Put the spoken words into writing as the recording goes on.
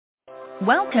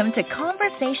Welcome to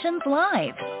Conversations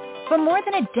Live. For more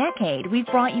than a decade, we've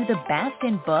brought you the best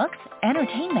in books,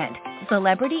 entertainment,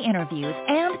 celebrity interviews,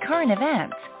 and current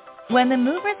events. When the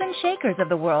movers and shakers of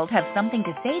the world have something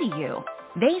to say to you,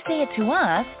 they say it to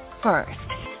us first.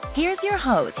 Here's your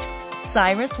host,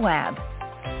 Cyrus Webb.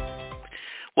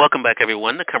 Welcome back,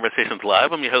 everyone, to Conversations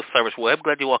Live. I'm your host, Cyrus Webb.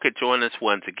 Glad you all could join us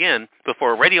once again.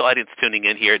 Before a radio audience tuning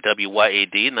in here at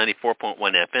WYAD 94.1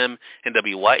 FM and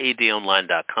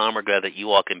WYADonline.com, we're glad that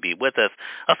you all can be with us.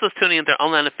 Also tuning into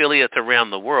online affiliates around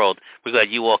the world, we're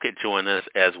glad you all could join us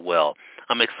as well.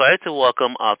 I'm excited to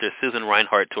welcome author Susan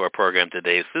Reinhardt to our program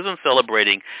today. Susan's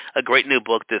celebrating a great new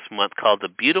book this month called The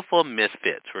Beautiful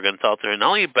Misfits. We're going to talk to her not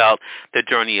only about the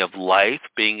journey of life,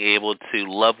 being able to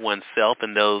love oneself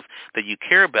and those that you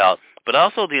care about, but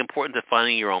also the importance of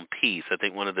finding your own peace. I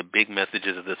think one of the big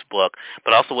messages of this book,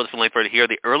 but also what's really for her to hear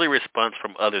the early response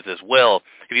from others as well.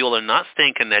 If you all are not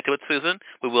staying connected with Susan,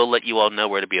 we will let you all know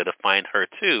where to be able to find her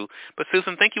too. But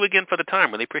Susan, thank you again for the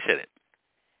time. Really appreciate it.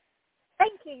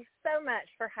 Thank you so much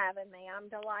for having me. I'm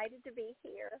delighted to be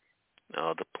here.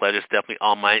 Oh, the pleasure's definitely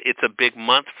all mine. It's a big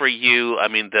month for you. I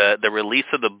mean, the release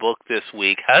of the book this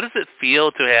week. How does it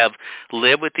feel to have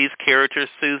lived with these characters,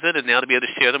 Susan, and now to be able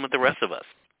to share them with the rest of us?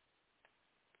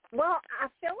 Well, I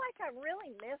feel like I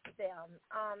really missed them.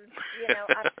 I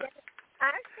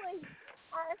actually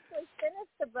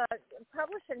finished the book.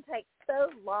 Publishing takes so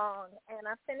long, and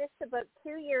I finished the book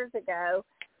 2 years ago,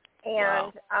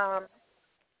 and wow.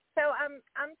 So I'm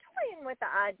toying with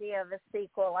the idea of a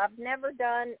sequel. I've never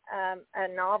done a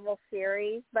novel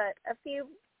series, but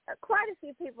quite a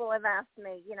few people have asked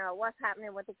me, what's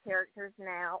happening with the characters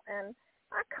now, and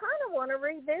I kind of want to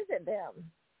revisit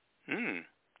them.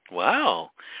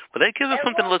 Wow. Well, that gives us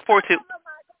something to look forward to.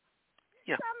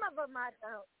 Yeah. Some of them I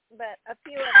don't, but a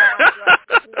few of them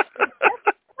I do.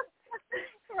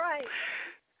 Right.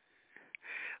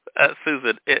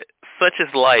 Susan, such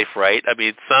is life, right? I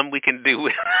mean, some we can do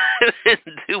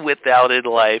without in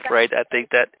life, right? I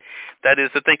think that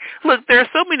is the thing. Look, there are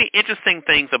so many interesting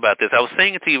things about this. I was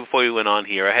saying it to you before we went on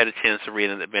here. I had a chance to read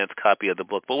an advanced copy of the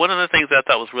book. But one of the things that I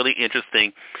thought was really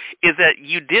interesting is that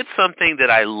you did something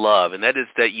that I love, and that is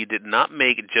that you did not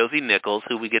make Josie Nichols,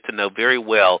 who we get to know very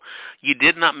well, you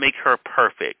did not make her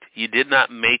perfect. You did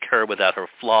not make her without her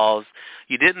flaws.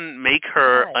 You didn't make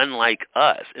her unlike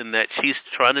us in that she's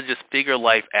trying to just figure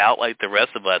life out like the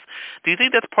rest of us. Do you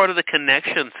think that's part of the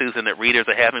connection, Susan, that readers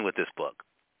are having with this book?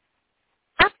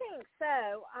 I think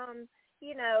so.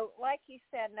 Like you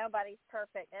said, nobody's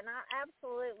perfect. And I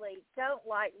absolutely don't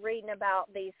like reading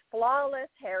about these flawless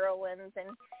heroines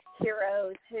and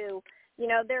heroes who,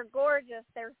 they're gorgeous,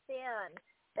 they're thin.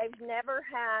 They've never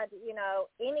had,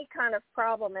 any kind of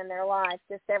problem in their life.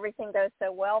 Just everything goes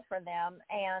so well for them.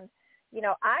 And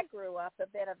I grew up a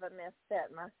bit of a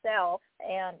misfit myself,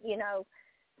 and,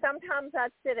 sometimes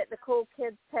I'd sit at the cool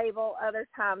kids table, other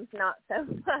times not so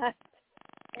much.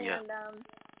 Yeah. And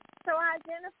so I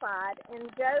identified, and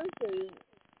Josie,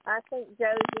 I think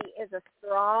Josie is a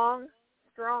strong,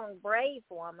 brave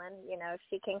woman.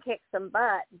 She can kick some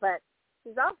butt, but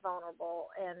she's all vulnerable,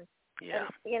 and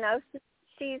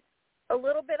she's a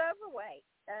little bit overweight,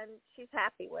 and she's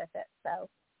happy with it, so.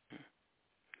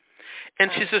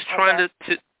 And she's just trying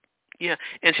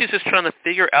and she's just trying to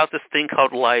figure out this thing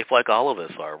called life like all of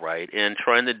us are, right? And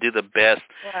trying to do the best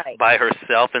by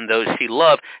herself and those she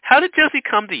loved. How did Josie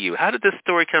come to you? How did this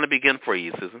story kind of begin for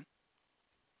you, Susan?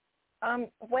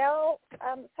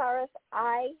 Cyrus,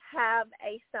 I have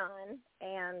a son,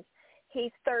 and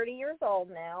he's 30 years old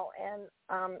now,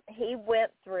 and he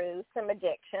went through some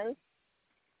addictions,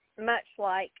 much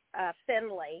like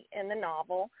Finley in the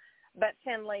novel. But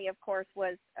Finley, of course,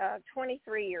 was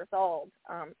 23 years old.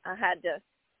 I had to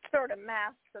sort of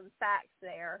mask some facts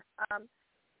there.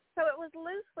 So it was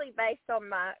loosely based on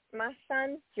my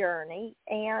son's journey,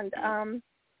 and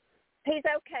he's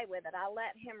okay with it. I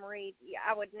let him read.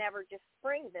 I would never just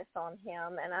spring this on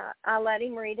him, and I let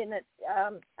him read in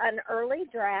an early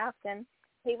draft, and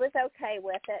he was okay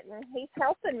with it. And he's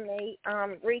helping me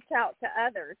reach out to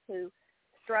others who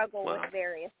struggle with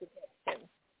various addictions.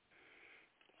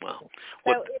 Wow.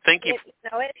 Well, thank you.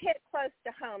 It hit close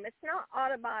to home. It's not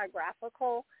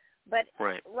autobiographical, but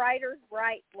writers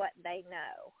write what they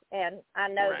know, and I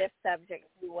know this subject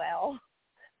too well,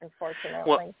 unfortunately.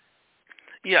 Well,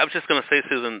 I was just going to say,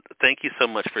 Susan, thank you so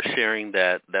much for sharing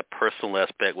that personal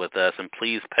aspect with us, and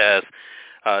please pass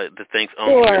the things on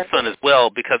to your son as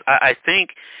well, because I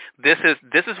think this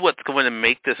is what's going to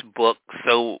make this book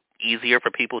so easier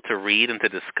for people to read and to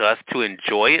discuss, to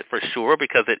enjoy it for sure,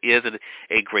 because it is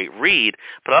a great read,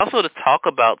 but also to talk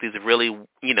about these really,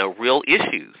 real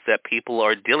issues that people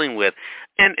are dealing with.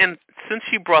 And since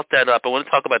you brought that up, I want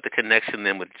to talk about the connection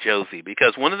then with Josie,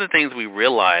 because one of the things we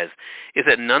realize is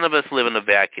that none of us live in a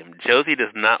vacuum. Josie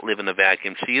does not live in a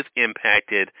vacuum. She is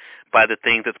impacted by the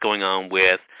things that's going on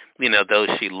with, those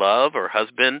she loves, her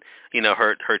husband,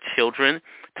 her children.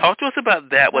 Talk to us about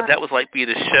that, what that was like for you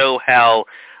to show how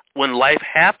when life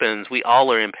happens, we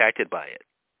all are impacted by it.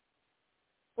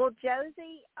 Well,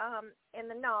 Josie, in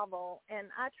the novel, and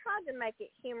I tried to make it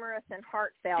humorous and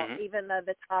heartfelt, even though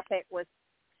the topic was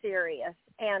serious.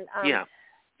 And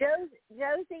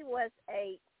Josie was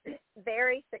a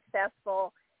very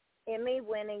successful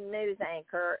Emmy-winning news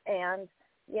anchor, and,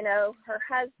 her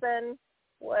husband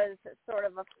was sort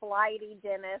of a flighty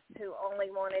dentist who only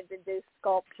wanted to do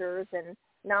sculptures and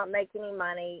not make any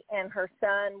money, and her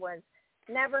son was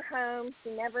never home. She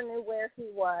never knew where he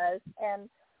was, and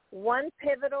one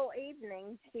pivotal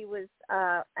evening she was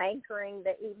anchoring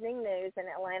the evening news in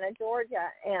Atlanta, Georgia,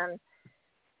 and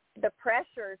the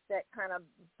pressures that kind of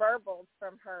burbled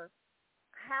from her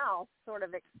house sort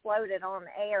of exploded on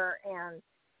air, and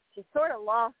she sort of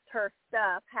lost her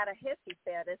stuff, had a hissy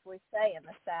fit, as we say in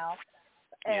the South,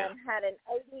 and had an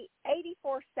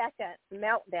 84-second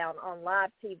meltdown on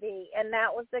live TV, and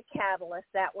that was the catalyst.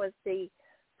 That was the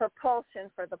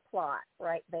propulsion for the plot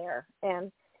right there,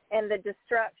 and the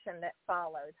destruction that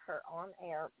followed her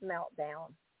on-air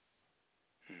meltdown.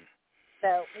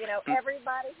 So,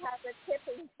 everybody has a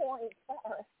tipping point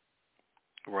first.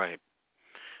 Right.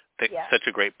 Such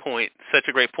a great point.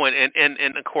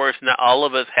 And of course, not all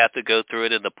of us have to go through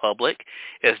it in the public,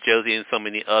 as Josie and so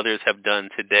many others have done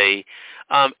today.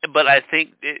 But I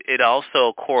think it also,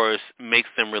 of course, makes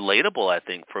them relatable, I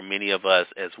think, for many of us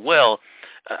as well.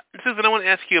 Susan, I want to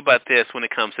ask you about this when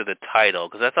it comes to the title,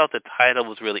 because I thought the title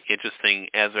was really interesting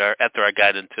after I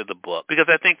got into the book. Because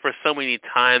I think for so many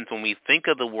times when we think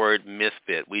of the word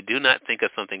misfit, we do not think of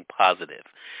something positive.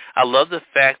 I love the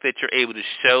fact that you're able to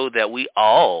show that we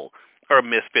all are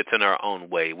misfits in our own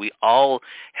way. We all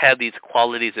have these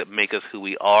qualities that make us who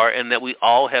we are, and that we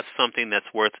all have something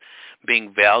that's worth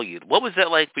being valued. What was that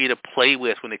like for you to play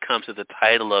with when it comes to the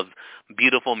title of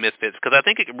Beautiful Misfits? Because I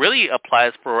think it really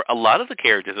applies for a lot of the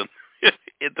characters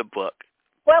in the book.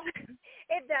 Well,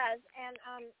 it does. And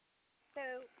so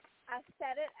I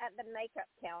set it at the makeup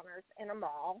counters in a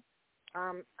mall.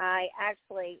 I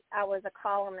was a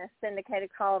columnist, syndicated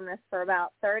columnist for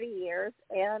about 30 years,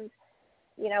 and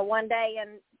one day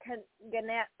in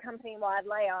Gannett company-wide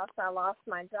layoffs, I lost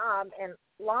my job, and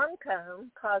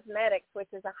Lancôme Cosmetics, which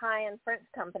is a high-end French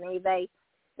company, they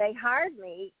hired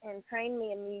me and trained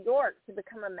me in New York to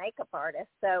become a makeup artist.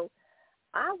 So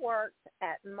I worked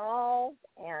at malls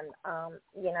and,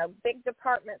 big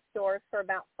department stores for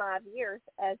about 5 years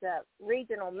as a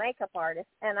regional makeup artist,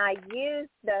 and I used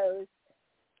those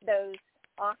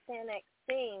authentic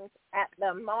scenes at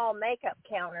the mall makeup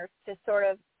counters to sort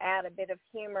of add a bit of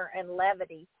humor and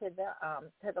levity to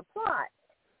the plot.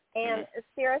 And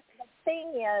Cyrus, the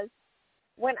thing is,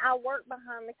 when I work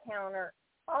behind the counter,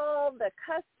 all the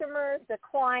customers, the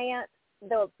clients,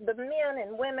 the men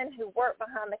and women who work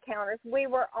behind the counters, we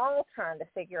were all trying to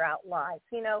figure out life.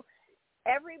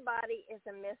 Everybody is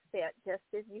a misfit, just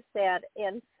as you said,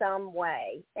 in some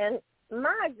way. And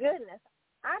my goodness,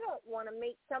 I don't want to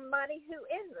meet somebody who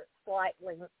isn't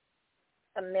slightly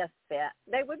a misfit.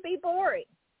 They would be boring.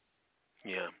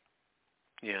 Yeah.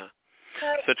 So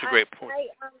such a great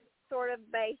point. I'm sort of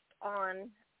based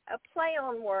on a play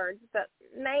on words, but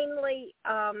mainly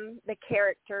the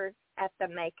characters at the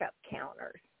makeup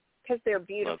counters, because they're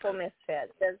beautiful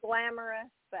misfits. They're glamorous,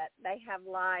 but they have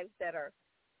lives that are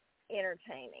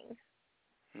entertaining.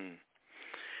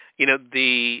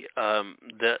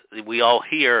 We all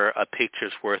hear a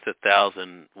picture's worth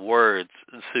 1,000 words,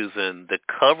 Susan. The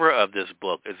cover of this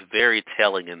book is very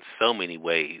telling in so many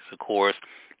ways. Of course,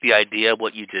 the idea of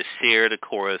what you just shared, of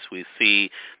course, we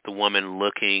see the woman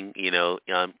looking, in the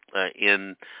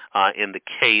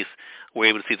case. We're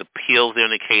able to see the peels there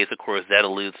in the case. Of course, that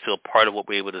alludes to a part of what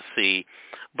we're able to see.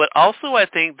 But also, I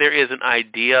think there is an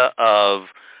idea of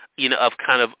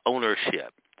kind of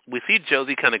ownership. We see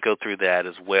Josie kind of go through that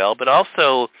as well, but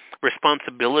also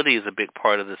responsibility is a big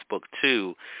part of this book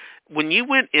too. When you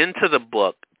went into the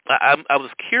book, I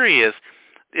was curious,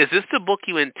 is this the book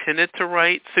you intended to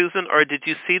write, Susan, or did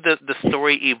you see the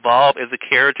story evolve as the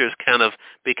characters kind of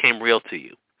became real to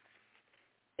you?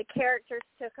 The characters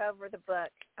took over the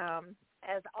book,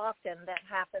 as often that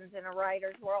happens in a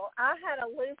writer's world. I had a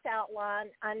loose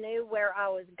outline. I knew where I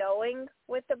was going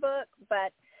with the book,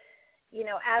 but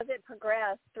as it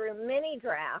progressed through many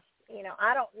drafts,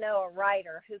 I don't know a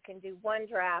writer who can do one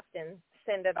draft and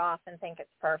send it off and think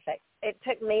it's perfect. It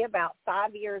took me about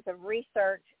 5 years of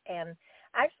research and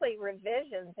actually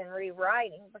revisions and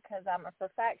rewriting, because I'm a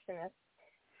perfectionist,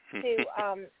 to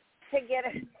get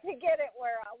it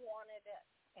where I wanted it.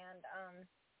 And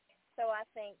so I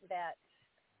think that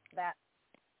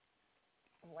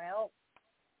well,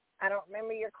 I don't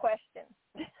remember your question.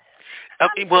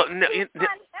 Okay, well, no,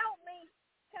 help me.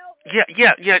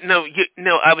 Yeah.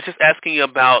 No. I was just asking you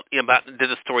about did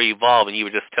the story evolve, and you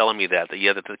were just telling me that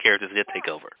the characters did take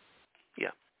over.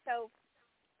 Yeah. So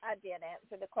I did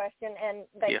answer the question, and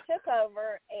they took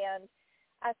over, and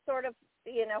I sort of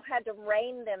had to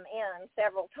rein them in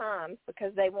several times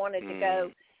because they wanted to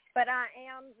go. But I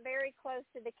am very close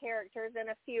to the characters, and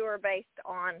a few are based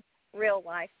on real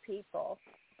life people.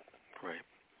 Right.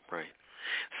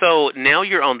 So now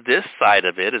you're on this side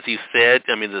of it. As you said,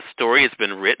 I mean, the story has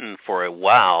been written for a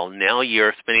while. Now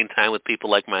you're spending time with people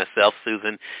like myself,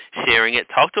 Susan, sharing it.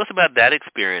 Talk to us about that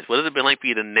experience. What has it been like for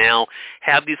you to now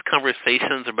have these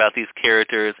conversations about these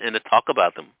characters and to talk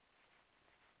about them?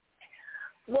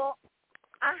 Well,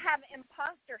 I have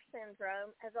imposter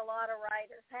syndrome, as a lot of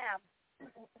writers have.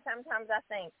 Sometimes I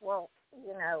think, well,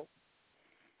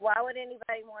 why would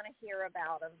anybody want to hear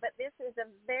about them? But this is a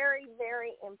very,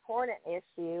 very important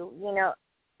issue.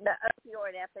 The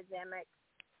opioid epidemic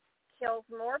kills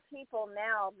more people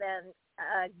now than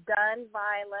gun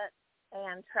violence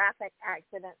and traffic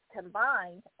accidents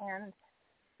combined. And,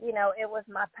 it was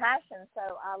my passion.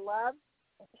 So I love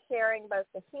sharing both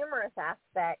the humorous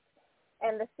aspect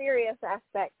and the serious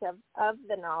aspect of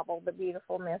the novel, The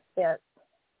Beautiful Misfits,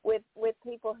 with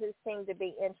people who seem to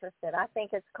be interested. I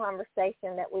think it's a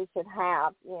conversation that we should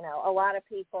have. A lot of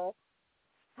people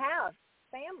have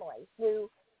families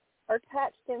who are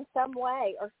touched in some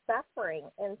way or suffering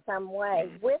in some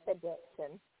way with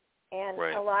addiction. And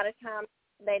a lot of times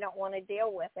they don't want to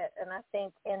deal with it. And I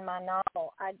think in my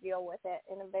novel, I deal with it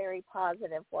in a very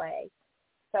positive way.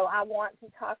 So I want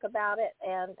to talk about it,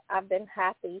 and I've been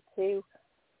happy to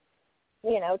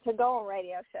go on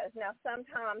radio shows. Now,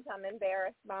 sometimes I'm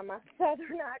embarrassed by my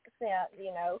Southern accent.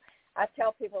 I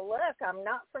tell people, look, I'm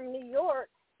not from New York.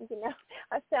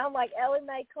 I sound like Ellie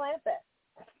Mae Clampett.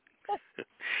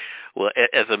 Well,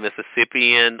 as a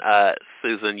Mississippian,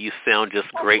 Susan, you sound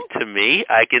just great to me.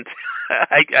 I can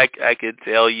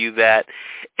tell you that,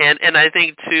 and I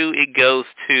think too it goes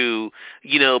to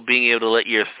being able to let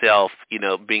yourself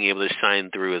being able to shine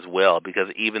through as well.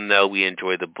 Because even though we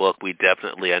enjoy the book, we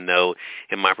definitely, I know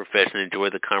in my profession, enjoy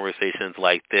the conversations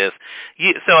like this.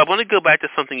 So I want to go back to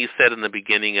something you said in the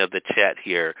beginning of the chat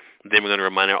here. Then we're going to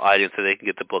remind our audience so they can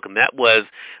get the book, and that was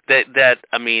that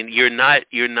I mean you're not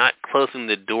closing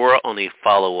the door on a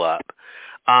follow-up.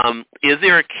 Is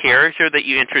there a character that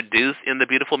you introduced in The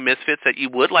Beautiful Misfits that you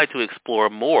would like to explore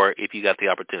more if you got the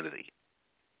opportunity?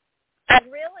 I'd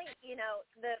really,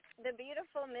 the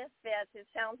Beautiful Misfits, it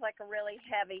sounds like a really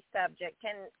heavy subject,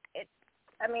 and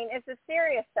it's a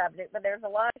serious subject, but there's a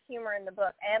lot of humor in the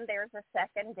book, and there's a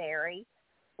secondary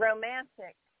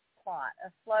romantic plot, a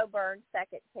slow burn,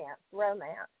 second chance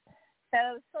romance.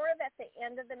 So sort of at the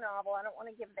end of the novel, I don't want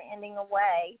to give the ending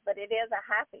away, but it is a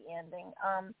happy ending.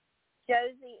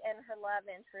 Josie and her love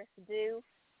interest do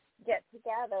get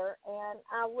together, and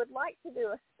I would like to do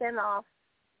a spinoff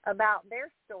about their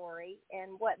story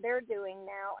and what they're doing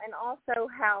now, and also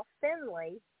how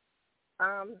Finley,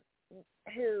 I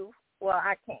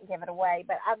can't give it away,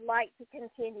 but I'd like to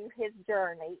continue his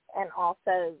journey and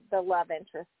also the love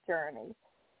interest journey.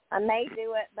 I may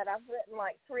do it, but I've written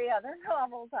like 3 other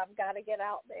novels I've got to get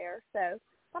out there, so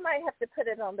I might have to put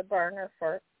it on the burner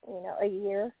for, a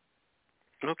year.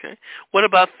 Okay. What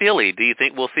about Philly? Do you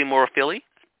think we'll see more of Philly?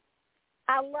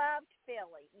 I loved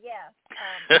Philly, yes.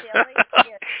 Philly,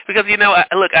 yes. Because,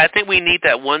 look, I think we need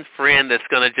that one friend that's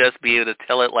going to just be able to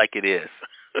tell it like it is.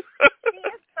 She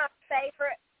is my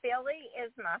favorite. Philly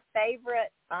is my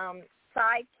favorite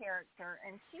side character,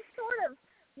 and she's sort of,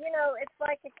 it's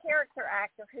like a character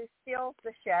actor who steals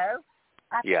the show.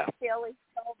 I think Philly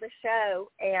stole the show,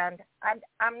 and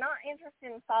I'm not interested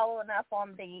in following up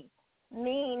on the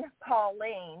mean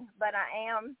Pauline, but I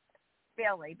am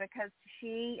Philly because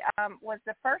she was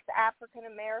the first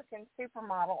African-American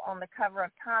supermodel on the cover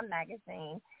of Time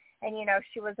magazine. And,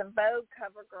 she was a Vogue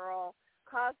cover girl,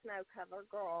 Cosmo cover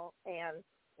girl, and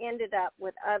ended up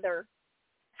with other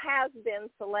has-been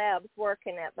celebs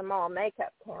working at the mall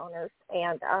makeup counters.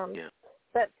 And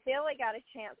but Philly got a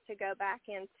chance to go back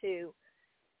into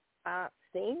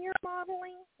senior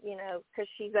modeling, because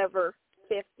she's over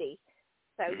 50.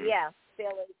 So, yes,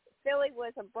 Philly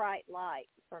was a bright light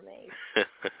for me.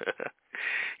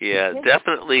 Yeah,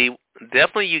 definitely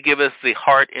you give us the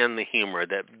heart and the humor.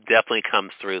 That definitely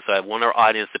comes through. So I want our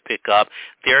audience to pick up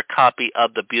their copy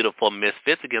of The Beautiful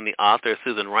Misfits. Again, the author,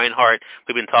 Susan Reinhardt.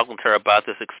 We've been talking to her about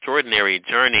this extraordinary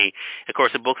journey. Of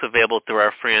course, the book's available through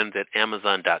our friends at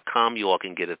Amazon.com. You all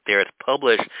can get it there. It's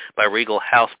published by Regal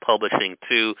House Publishing,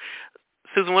 too.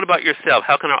 Susan, what about yourself?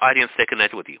 How can our audience stay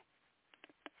connected with you?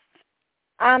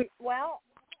 Well,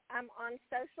 I'm on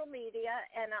social media,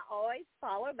 and I always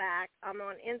follow back. I'm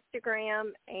on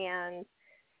Instagram and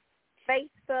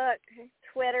Facebook,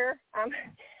 Twitter.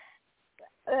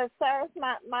 Cyrus,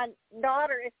 my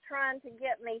daughter is trying to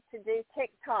get me to do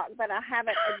TikTok, but I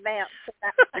haven't advanced to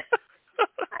that.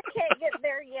 I can't get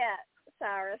there yet,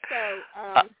 Cyrus, so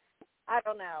I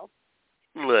don't know.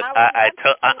 Look,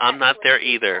 I'm not there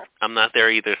either. I'm not there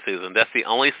either, Susan. That's the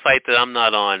only site that I'm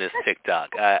not on is TikTok.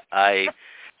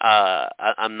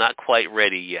 I'm not quite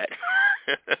ready yet.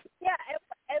 Yeah,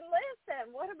 and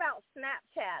listen, what about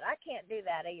Snapchat? I can't do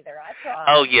that either. I tried.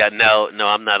 Oh yeah, no,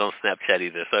 I'm not on Snapchat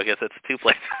either. So I guess that's two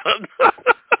places.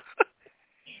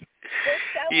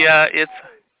 Yeah,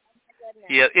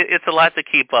 it's a lot to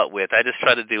keep up with. I just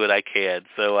try to do what I can,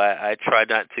 so I try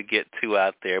not to get too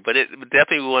out there. But it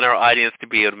definitely want our audience to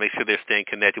be able to make sure they're staying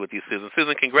connected with you, Susan.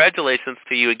 Susan, congratulations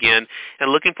to you again,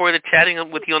 and looking forward to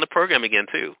chatting with you on the program again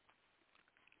too.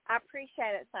 I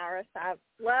appreciate it, Cyrus. I've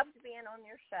loved being on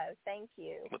your show. Thank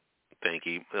you. Thank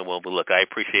you. Well, look, I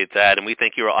appreciate that, and we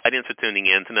thank your audience for tuning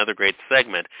in to another great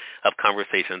segment of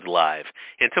Conversations Live.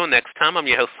 Until next time, I'm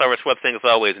your host, Cyrus Webb, saying as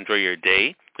always, enjoy your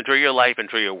day, enjoy your life,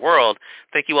 enjoy your world.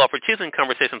 Thank you all for choosing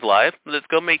Conversations Live. Let's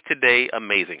go make today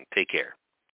amazing. Take care.